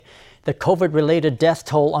The COVID-related death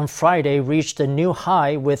toll on Friday reached a new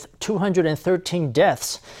high with 213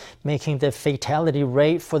 deaths, making the fatality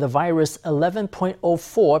rate for the virus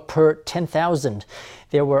 11.04 per 10,000.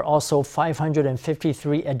 There were also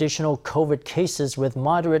 553 additional COVID cases with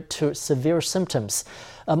moderate to severe symptoms.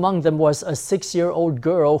 Among them was a 6-year-old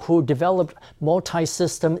girl who developed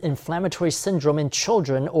multi-system inflammatory syndrome in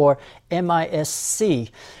children, or MIS-C.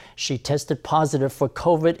 She tested positive for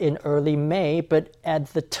COVID in early May, but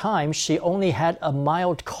at the time she only had a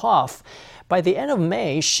mild cough. By the end of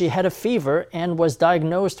May, she had a fever and was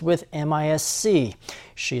diagnosed with MIS-C.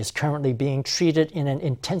 She is currently being treated in an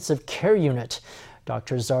intensive care unit.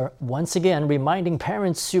 Doctors are once again reminding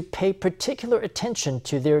parents to pay particular attention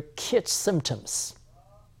to their kids' symptoms.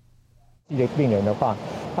 这个病人的话，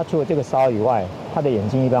他除了这个烧以外，他的眼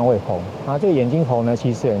睛一般会红。然后这个眼睛红呢，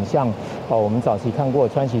其实很像我们早期看过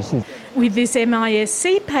川崎市。With this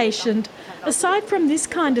MIS-C patient, aside from this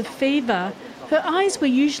kind of fever, her eyes were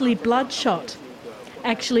usually bloodshot.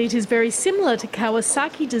 Actually, it is very similar to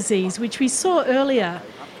Kawasaki disease, which we saw earlier.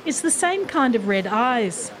 It's the same kind of red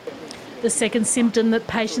eyes. The second symptom that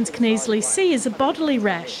patients can easily see is a bodily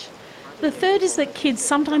rash. The third is that kids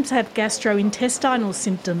sometimes have gastrointestinal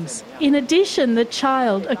symptoms. In addition, the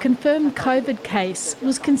child, a confirmed COVID case,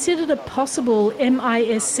 was considered a possible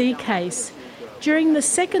MIS-C case during the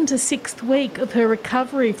 2nd to 6th week of her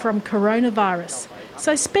recovery from coronavirus,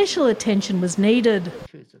 so special attention was needed.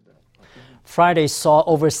 Friday saw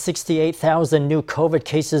over 68,000 new COVID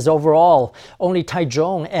cases overall. Only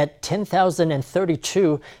Taichung at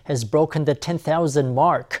 10,032 has broken the 10,000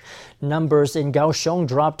 mark. Numbers in Kaohsiung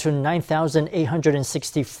dropped to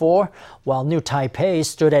 9,864, while New Taipei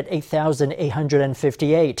stood at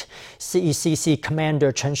 8,858. CECC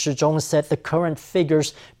Commander Chen Shizhong said the current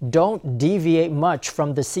figures don't deviate much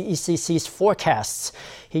from the CECC's forecasts.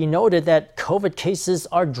 He noted that COVID cases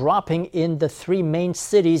are dropping in the 3 main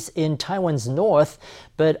cities in Taiwan's north,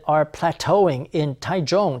 but are plateauing in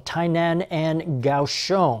Taichung, Tainan, and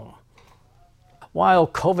Kaohsiung. While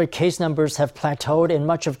COVID case numbers have plateaued in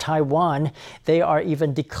much of Taiwan, they are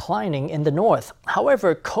even declining in the north.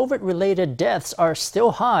 However, COVID-related deaths are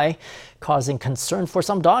still high, causing concern for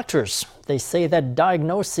some doctors. They say that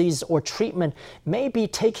diagnoses or treatment may be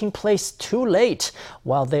taking place too late,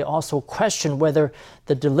 while they also question whether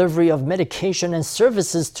the delivery of medication and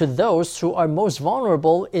services to those who are most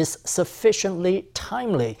vulnerable is sufficiently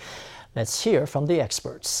timely. Let's hear from the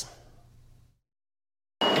experts.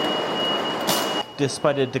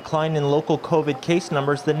 Despite a decline in local COVID case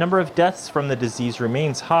numbers, the number of deaths from the disease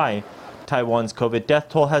remains high. Taiwan's COVID death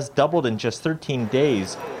toll has doubled in just 13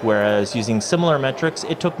 days, whereas using similar metrics,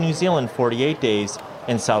 it took New Zealand 48 days,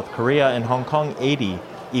 and South Korea and Hong Kong 80.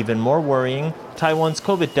 Even more worrying, Taiwan's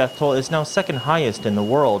COVID death toll is now second highest in the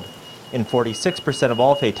world. In 46% of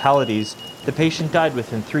all fatalities, the patient died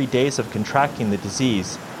within 3 days of contracting the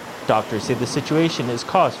disease. Doctors say the situation is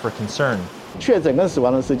cause for concern.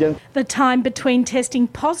 The time between testing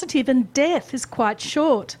positive and death is quite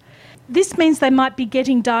short. This means they might be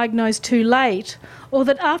getting diagnosed too late, or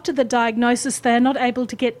that after the diagnosis they are not able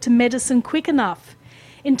to get to medicine quick enough.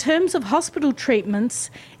 In terms of hospital treatments,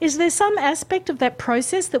 is there some aspect of that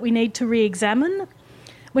process that we need to re-examine?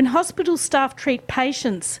 When hospital staff treat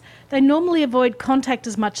patients, they normally avoid contact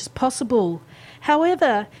as much as possible.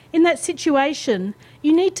 However, in that situation,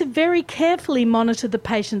 you need to very carefully monitor the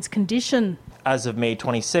patient's condition. As of May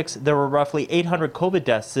 26, there were roughly 800 COVID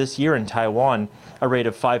deaths this year in Taiwan, a rate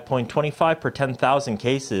of 5.25 per 10,000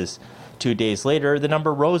 cases. 2 days later, the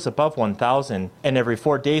number rose above 1,000, and every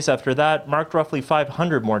 4 days after that marked roughly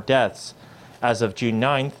 500 more deaths. As of June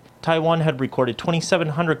 9th, Taiwan had recorded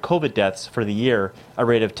 2,700 COVID deaths for the year, a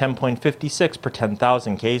rate of 10.56 per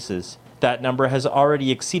 10,000 cases. That number has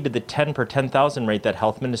already exceeded the 10 per 10,000 rate that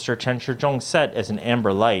Health Minister Chen Shizhong set as an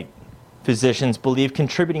amber light. Physicians believe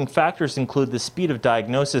contributing factors include the speed of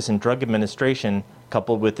diagnosis and drug administration,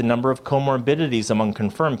 coupled with the number of comorbidities among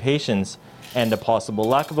confirmed patients, and a possible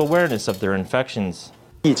lack of awareness of their infections.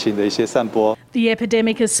 The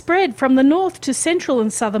epidemic has spread from the north to central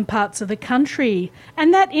and southern parts of the country,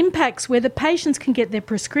 and that impacts where the patients can get their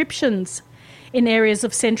prescriptions. In areas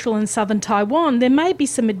of central and southern Taiwan, there may be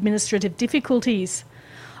some administrative difficulties.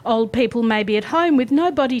 Old people may be at home with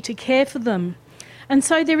nobody to care for them, and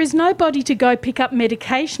so there is nobody to go pick up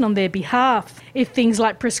medication on their behalf. If things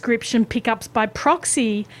like prescription pickups by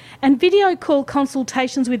proxy and video call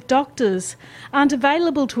consultations with doctors aren't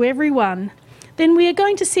available to everyone, then we are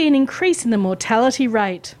going to see an increase in the mortality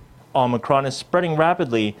rate. Omicron is spreading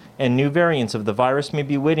rapidly, and new variants of the virus may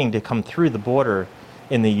be waiting to come through the border.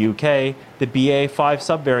 In the UK, the BA.5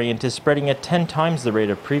 subvariant is spreading at 10 times the rate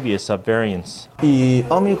of previous subvariants.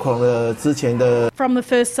 From the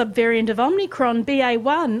first subvariant of Omicron,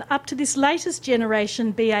 BA.1, up to this latest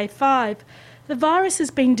generation, BA.5, the virus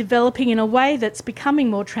has been developing in a way that's becoming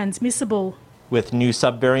more transmissible. With new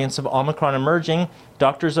subvariants of Omicron emerging,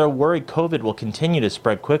 doctors are worried COVID will continue to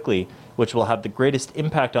spread quickly, which will have the greatest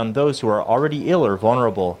impact on those who are already ill or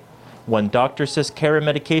vulnerable. One doctor says care and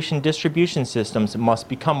medication distribution systems must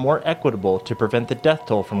become more equitable to prevent the death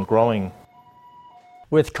toll from growing.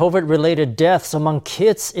 With COVID-related deaths among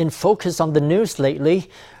kids in focus on the news lately,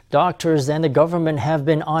 doctors and the government have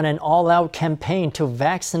been on an all-out campaign to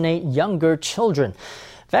vaccinate younger children.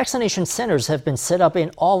 Vaccination centers have been set up in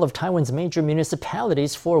all of Taiwan's major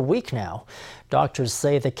municipalities for a week now. Doctors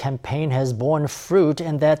say the campaign has borne fruit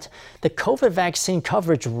and that the COVID vaccine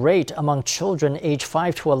coverage rate among children aged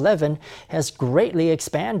 5 to 11 has greatly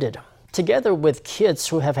expanded. Together with kids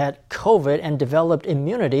who have had COVID and developed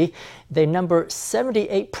immunity, they number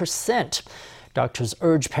 78%. Doctors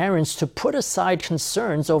urge parents to put aside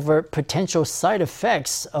concerns over potential side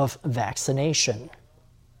effects of vaccination.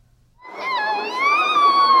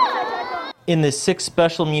 In the 6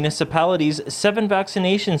 special municipalities, 7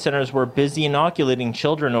 vaccination centers were busy inoculating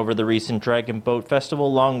children over the recent Dragon Boat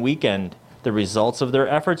Festival long weekend. The results of their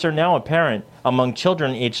efforts are now apparent. Among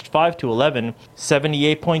children aged 5 to 11,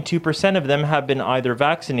 78.2% of them have been either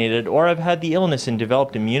vaccinated or have had the illness and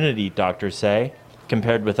developed immunity, doctors say.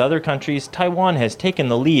 Compared with other countries, Taiwan has taken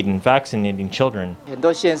the lead in vaccinating children.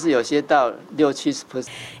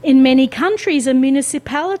 In many countries and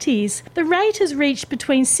municipalities, the rate has reached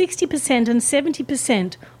between 60% and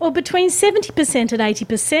 70%, or between 70% and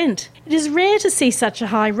 80%. It is rare to see such a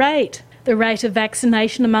high rate. The rate of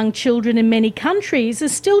vaccination among children in many countries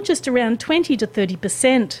is still just around 20 to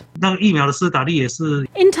 30%.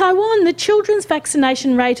 In Taiwan, the children's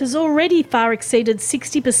vaccination rate has already far exceeded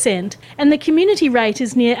 60%, and the community rate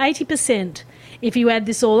is near 80%. If you add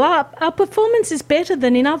this all up, our performance is better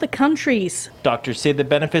than in other countries. Doctors say the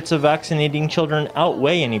benefits of vaccinating children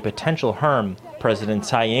outweigh any potential harm. President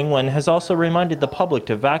Tsai Ing-wen has also reminded the public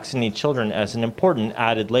to vaccinate children as an important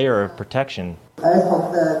added layer of protection.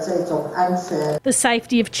 The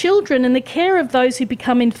safety of children and the care of those who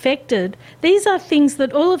become infected, these are things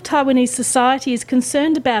that all of Taiwanese society is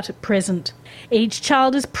concerned about at present. Each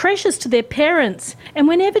child is precious to their parents, and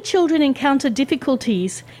whenever children encounter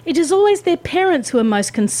difficulties, it is always their parents who are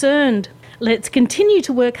most concerned. Let's continue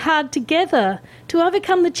to work hard together to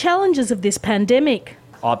overcome the challenges of this pandemic.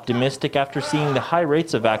 Optimistic after seeing the high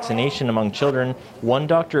rates of vaccination among children, one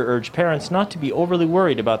doctor urged parents not to be overly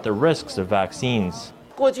worried about the risks of vaccines.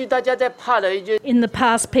 In the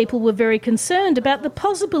past, people were very concerned about the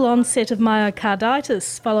possible onset of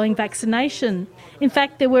myocarditis following vaccination. In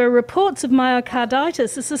fact, there were reports of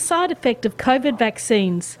myocarditis as a side effect of COVID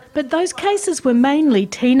vaccines, but those cases were mainly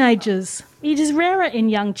teenagers. It is rarer in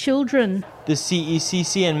young children. The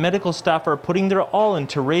CECC and medical staff are putting their all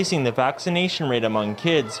into raising the vaccination rate among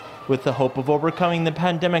kids, with the hope of overcoming the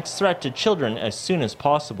pandemic's threat to children as soon as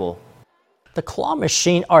possible. The claw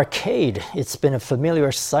machine arcade. It's been a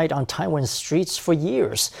familiar sight on Taiwan's streets for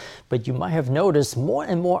years, but you might have noticed more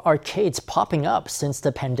and more arcades popping up since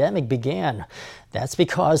the pandemic began. That's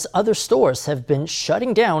because other stores have been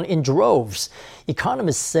shutting down in droves.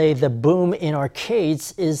 Economists say the boom in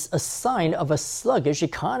arcades is a sign of a sluggish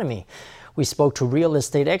economy. We spoke to real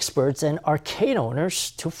estate experts and arcade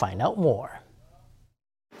owners to find out more.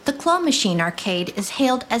 The Claw Machine Arcade is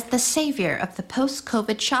hailed as the savior of the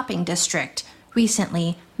post-COVID shopping district.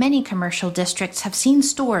 Recently, many commercial districts have seen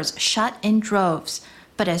stores shut in droves.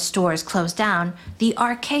 But as stores close down, the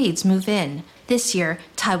arcades move in. This year,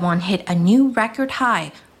 Taiwan hit a new record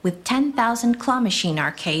high with 10,000 claw machine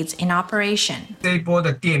arcades in operation. This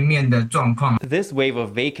wave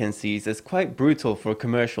of vacancies is quite brutal for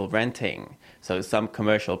commercial renting, so some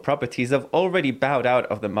commercial properties have already bowed out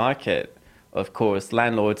of the market. Of course,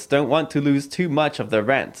 landlords don't want to lose too much of their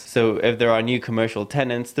rent, so if there are new commercial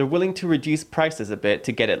tenants, they're willing to reduce prices a bit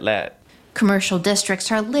to get it let. Commercial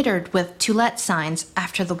districts are littered with "to let" signs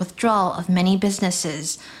after the withdrawal of many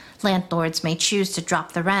businesses. Landlords may choose to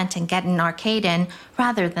drop the rent and get an arcade in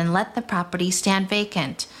rather than let the property stand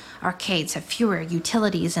vacant. Arcades have fewer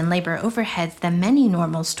utilities and labor overheads than many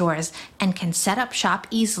normal stores and can set up shop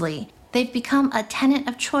easily. They've become a tenant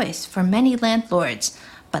of choice for many landlords.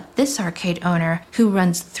 But this arcade owner, who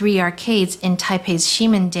runs 3 arcades in Taipei's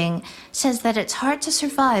Ximending, says that it's hard to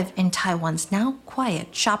survive in Taiwan's now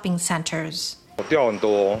quiet shopping centers.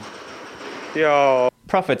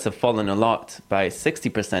 Profits have fallen a lot, by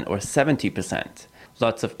 60% or 70%.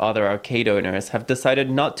 Lots of other arcade owners have decided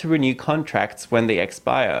not to renew contracts when they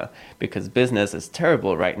expire because business is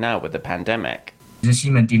terrible right now with the pandemic.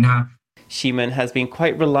 Ximen has been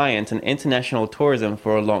quite reliant on international tourism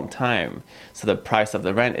for a long time, so the price of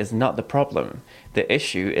the rent is not the problem. The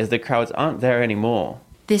issue is the crowds aren't there anymore.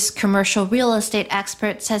 This commercial real estate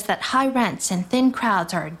expert says that high rents and thin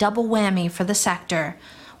crowds are a double whammy for the sector.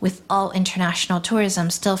 With all international tourism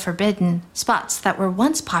still forbidden, spots that were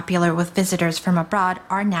once popular with visitors from abroad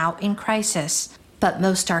are now in crisis. But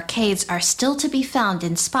most arcades are still to be found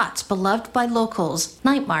in spots beloved by locals,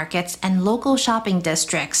 night markets, and local shopping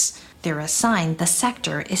districts. They're a sign the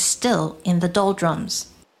sector is still in the doldrums.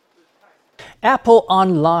 Apple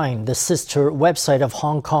Online, the sister website of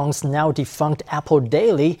Hong Kong's now defunct Apple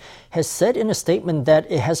Daily, has said in a statement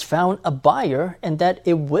that it has found a buyer and that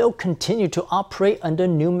it will continue to operate under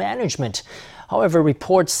new management. However,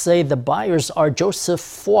 reports say the buyers are Joseph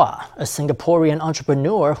Fua, a Singaporean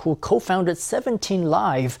entrepreneur who co-founded 17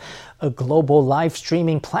 Live, a global live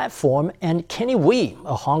streaming platform, and Kenny Wee,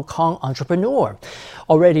 a Hong Kong entrepreneur.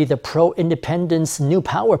 Already, the pro-independence New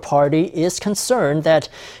Power Party is concerned that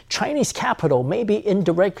Chinese capital may be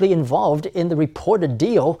indirectly involved in the reported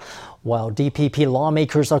deal, while DPP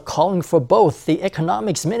lawmakers are calling for both the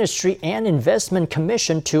Economics Ministry and Investment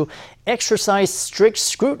Commission to exercise strict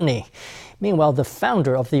scrutiny. Meanwhile, the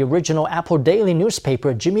founder of the original Apple Daily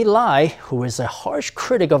newspaper, Jimmy Lai, who is a harsh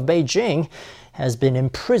critic of Beijing, has been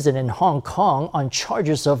imprisoned in Hong Kong on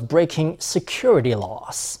charges of breaking security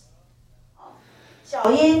laws.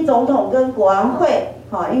 Chen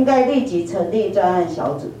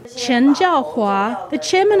Jiahua, the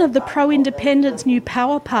chairman of the pro-independence New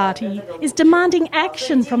Power Party, is demanding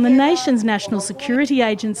action from the nation's national security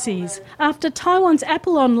agencies after Taiwan's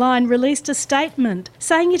Apple Online released a statement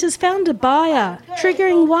saying it has found a buyer,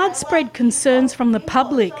 triggering widespread concerns from the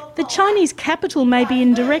public that Chinese capital may be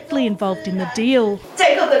indirectly involved in the deal.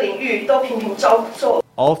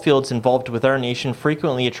 All fields involved with our nation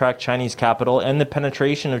frequently attract Chinese capital, and the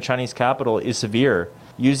penetration of Chinese capital is severe.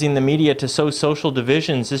 Using the media to sow social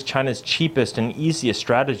divisions is China's cheapest and easiest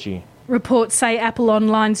strategy. Reports say Apple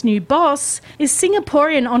Online's new boss is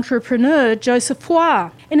Singaporean entrepreneur Joseph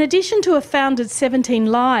Hua. In addition to have founded 17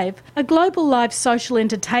 Live, a global live social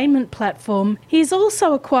entertainment platform, he has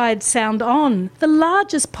also acquired Sound On, the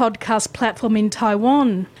largest podcast platform in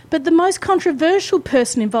Taiwan. But the most controversial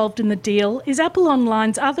person involved in the deal is Apple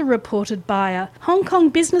Online's other reported buyer, Hong Kong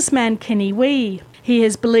businessman Kenny Wee. He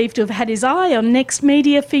is believed to have had his eye on Next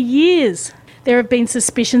Media for years. There have been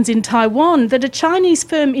suspicions in Taiwan that a Chinese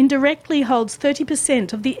firm indirectly holds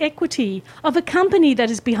 30% of the equity of a company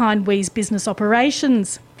that is behind Wee's business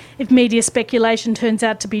operations. If media speculation turns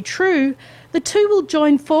out to be true, the two will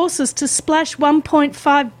join forces to splash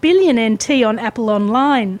 1.5 billion NT on Apple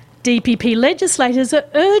Online. DPP legislators are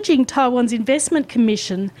urging Taiwan's Investment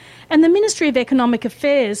Commission and the Ministry of Economic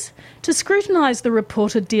Affairs to scrutinise the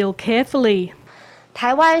reported deal carefully.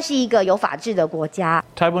 Taiwan is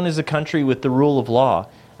a country with the rule of law.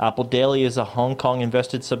 Apple Daily is a Hong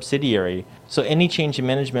Kong-invested subsidiary, so any change in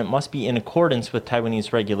management must be in accordance with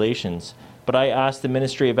Taiwanese regulations. But I asked the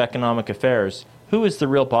Ministry of Economic Affairs, who is the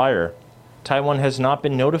real buyer? Taiwan has not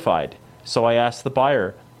been notified, so I asked the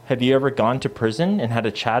buyer, have you ever gone to prison and had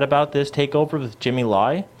a chat about this takeover with Jimmy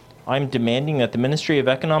Lai? I'm demanding that the Ministry of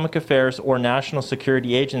Economic Affairs or national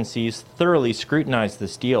security agencies thoroughly scrutinize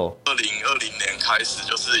this deal.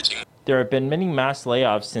 There have been many mass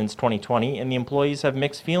layoffs since 2020, and the employees have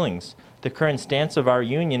mixed feelings. The current stance of our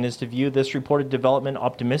union is to view this reported development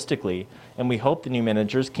optimistically, and we hope the new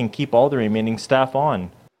managers can keep all the remaining staff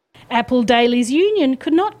on. Apple Daily's union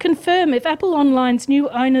could not confirm if Apple Online's new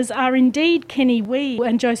owners are indeed Kenny Wee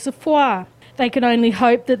and Joseph Hua. They can only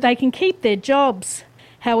hope that they can keep their jobs.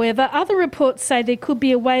 However, other reports say there could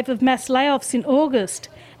be a wave of mass layoffs in August,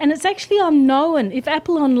 and it's actually unknown if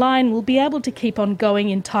Apple Online will be able to keep on going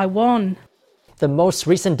in Taiwan. The most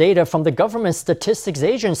recent data from the Government Statistics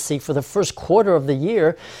Agency for the first quarter of the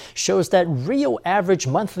year shows that real average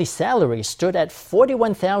monthly salary stood at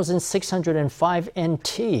 41,605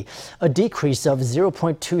 NT, a decrease of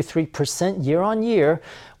 0.23% year-on-year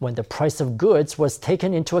when the price of goods was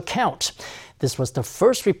taken into account. This was the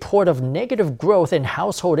first report of negative growth in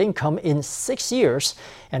household income in 6 years,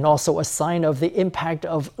 and also a sign of the impact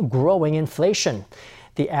of growing inflation.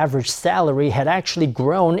 The average salary had actually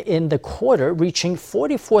grown in the quarter, reaching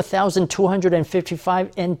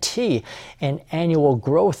 44,255 NT, an annual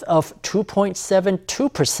growth of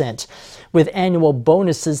 2.72%. With annual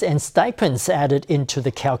bonuses and stipends added into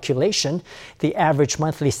the calculation, the average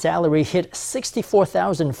monthly salary hit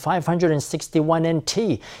 64,561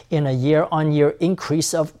 NT in a year-on-year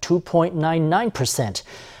increase of 2.99%.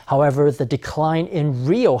 However, the decline in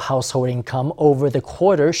real household income over the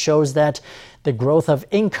quarter shows that the growth of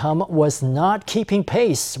income was not keeping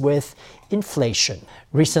pace with inflation.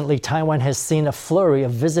 Recently, Taiwan has seen a flurry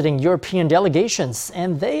of visiting European delegations,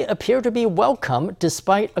 and they appear to be welcome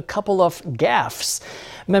despite a couple of gaffes.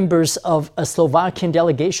 Members of a Slovakian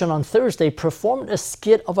delegation on Thursday performed a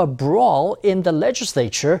skit of a brawl in the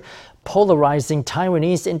legislature, polarizing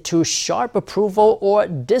Taiwanese into sharp approval or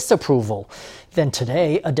disapproval. Then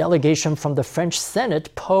today, a delegation from the French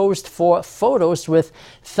Senate posed for photos with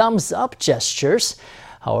thumbs-up gestures.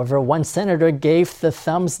 However, one senator gave the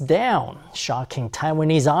thumbs down, shocking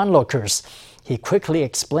Taiwanese onlookers. He quickly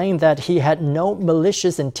explained that he had no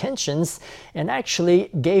malicious intentions and actually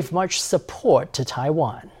gave much support to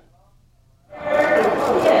Taiwan.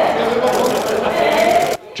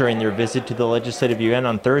 During their visit to the Legislative Yuan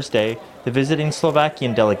on Thursday, the visiting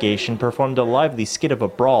Slovakian delegation performed a lively skit of a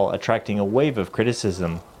brawl, attracting a wave of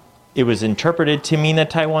criticism. It was interpreted to mean that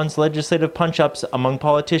Taiwan's legislative punch-ups among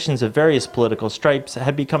politicians of various political stripes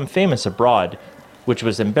had become famous abroad, which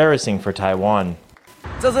was embarrassing for Taiwan.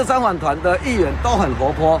 The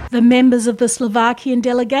members of the Slovakian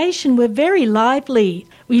delegation were very lively.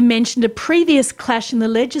 We mentioned a previous clash in the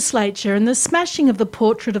legislature and the smashing of the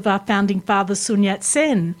portrait of our founding father Sun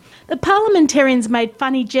Yat-sen. The parliamentarians made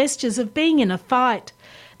funny gestures of being in a fight.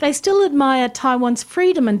 They still admire Taiwan's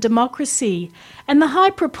freedom and democracy and the high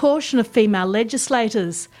proportion of female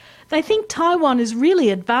legislators. They think Taiwan is really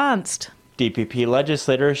advanced. DPP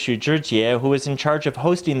legislator Xu Zhijie, who was in charge of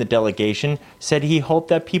hosting the delegation, said he hoped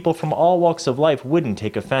that people from all walks of life wouldn't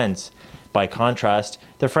take offense. By contrast,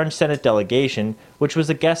 the French Senate delegation, which was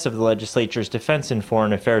a guest of the legislature's Defense and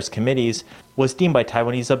Foreign Affairs committees, was deemed by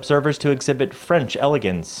Taiwanese observers to exhibit French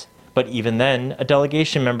elegance. But even then, a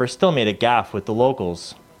delegation member still made a gaffe with the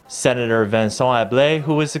locals. Senator Vincent Ablé,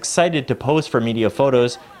 who was excited to pose for media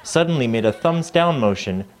photos, suddenly made a thumbs-down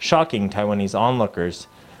motion, shocking Taiwanese onlookers.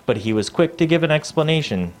 But he was quick to give an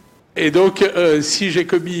explanation. In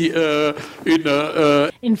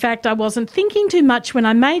fact, I wasn't thinking too much when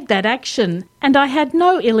I made that action, and I had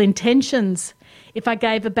no ill intentions. If I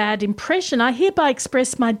gave a bad impression, I hereby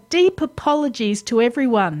express my deep apologies to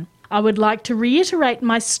everyone. I would like to reiterate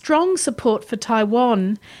my strong support for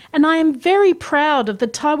Taiwan, and I am very proud of the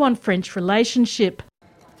Taiwan-French relationship.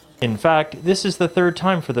 In fact, this is the third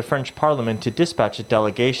time for the French Parliament to dispatch a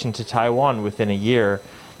delegation to Taiwan within a year.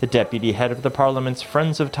 The deputy head of the Parliament's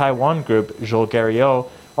Friends of Taiwan group, Jules Garriot,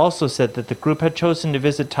 also said that the group had chosen to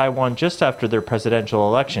visit Taiwan just after their presidential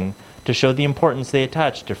election to show the importance they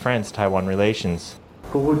attach to France-Taiwan relations.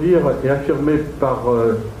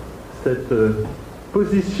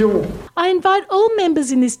 I invite all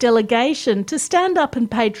members in this delegation to stand up and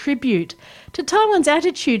pay tribute to Taiwan's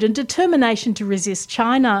attitude and determination to resist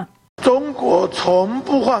China.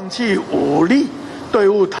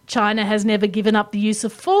 China has never given up the use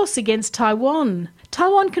of force against Taiwan.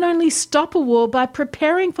 Taiwan can only stop a war by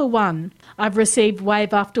preparing for one. I've received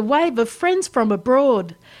wave after wave of friends from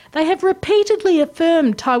abroad. They have repeatedly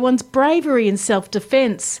affirmed Taiwan's bravery in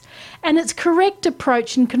self-defence and its correct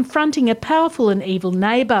approach in confronting a powerful and evil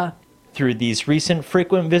neighbour. Through these recent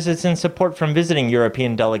frequent visits and support from visiting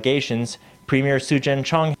European delegations, Premier Su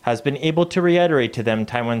Jen-chong has been able to reiterate to them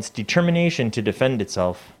Taiwan's determination to defend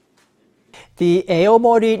itself. The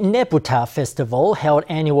Aomori Nebuta Festival, held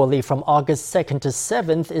annually from August 2nd to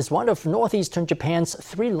 7th, is one of northeastern Japan's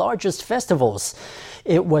three largest festivals.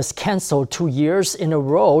 It was cancelled 2 years in a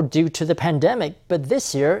row due to the pandemic, but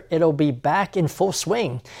this year it'll be back in full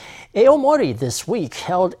swing. Aomori this week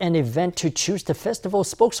held an event to choose the festival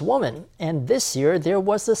spokeswoman, and this year there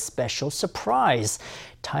was a special surprise.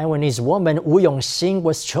 Taiwanese woman Wu Yongxing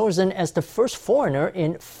was chosen as the first foreigner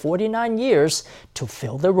in 49 years to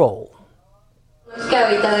fill the role.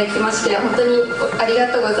 Thank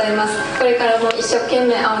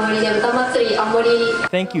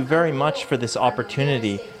you very much for this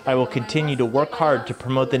opportunity. I will continue to work hard to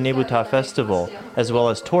promote the Nebuta Festival, as well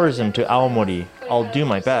as tourism to Aomori. I'll do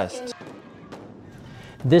my best.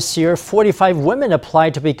 This year, 45 women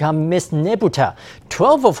applied to become Miss Nebuta,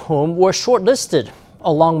 12 of whom were shortlisted.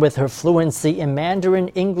 Along with her fluency in Mandarin,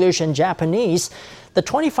 English, and Japanese, the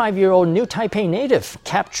 25-year-old New Taipei native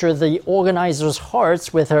captured the organizers'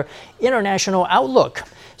 hearts with her international outlook.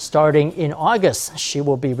 Starting in August, she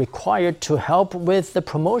will be required to help with the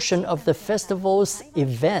promotion of the festival's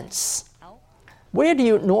events. Where do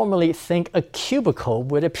you normally think a cubicle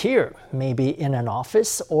would appear? Maybe in an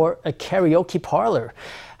office or a karaoke parlor?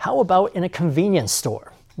 How about in a convenience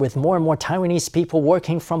store? With more and more Taiwanese people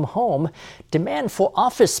working from home, demand for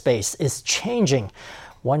office space is changing.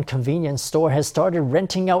 One convenience store has started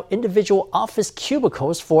renting out individual office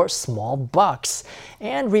cubicles for small bucks,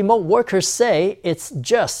 and remote workers say it's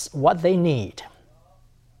just what they need.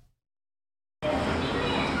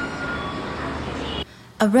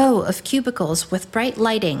 A row of cubicles with bright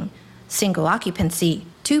lighting, single occupancy,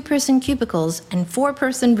 two-person cubicles, and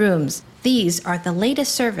four-person rooms. These are the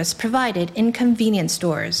latest service provided in convenience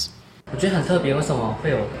stores.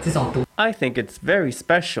 I think it's very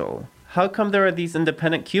special. How come there are these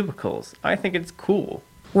independent cubicles? I think it's cool.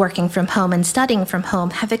 Working from home and studying from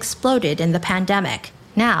home have exploded in the pandemic.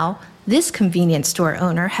 Now, this convenience store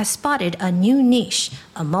owner has spotted a new niche,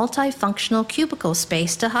 a multifunctional cubicle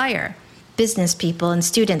space to hire. Business people and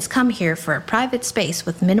students come here for a private space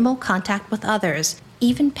with minimal contact with others.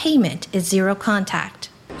 Even payment is zero contact.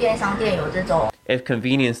 If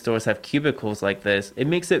convenience stores have cubicles like this, it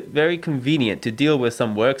makes it very convenient to deal with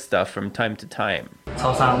some work stuff from time to time.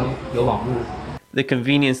 The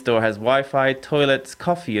convenience store has Wi-Fi, toilets,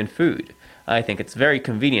 coffee, and food. I think it's very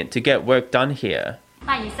convenient to get work done here.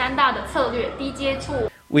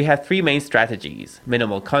 We have three main strategies: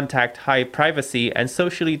 minimal contact, high privacy, and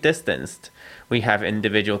socially distanced. We have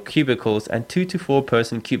individual cubicles and 2 to 4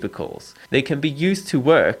 person cubicles. They can be used to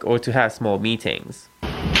work or to have small meetings.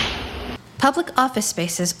 Public office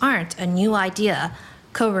spaces aren't a new idea.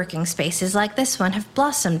 Co-working spaces like this one have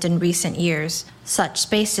blossomed in recent years. Such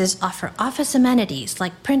spaces offer office amenities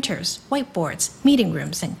like printers, whiteboards, meeting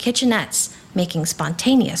rooms, and kitchenettes, making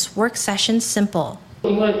spontaneous work sessions simple.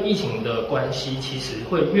 Amid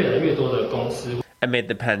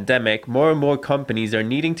the pandemic, more and more companies are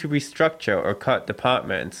needing to restructure or cut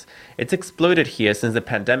departments. It's exploded here since the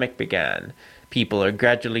pandemic began. People are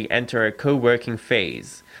gradually entering a co-working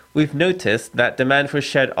phase. We've noticed that demand for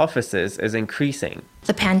shared offices is increasing.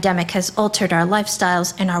 The pandemic has altered our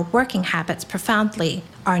lifestyles and our working habits profoundly.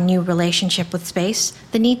 Our new relationship with space,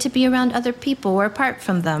 the need to be around other people or apart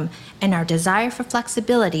from them, and our desire for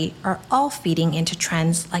flexibility are all feeding into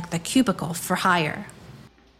trends like the cubicle for hire.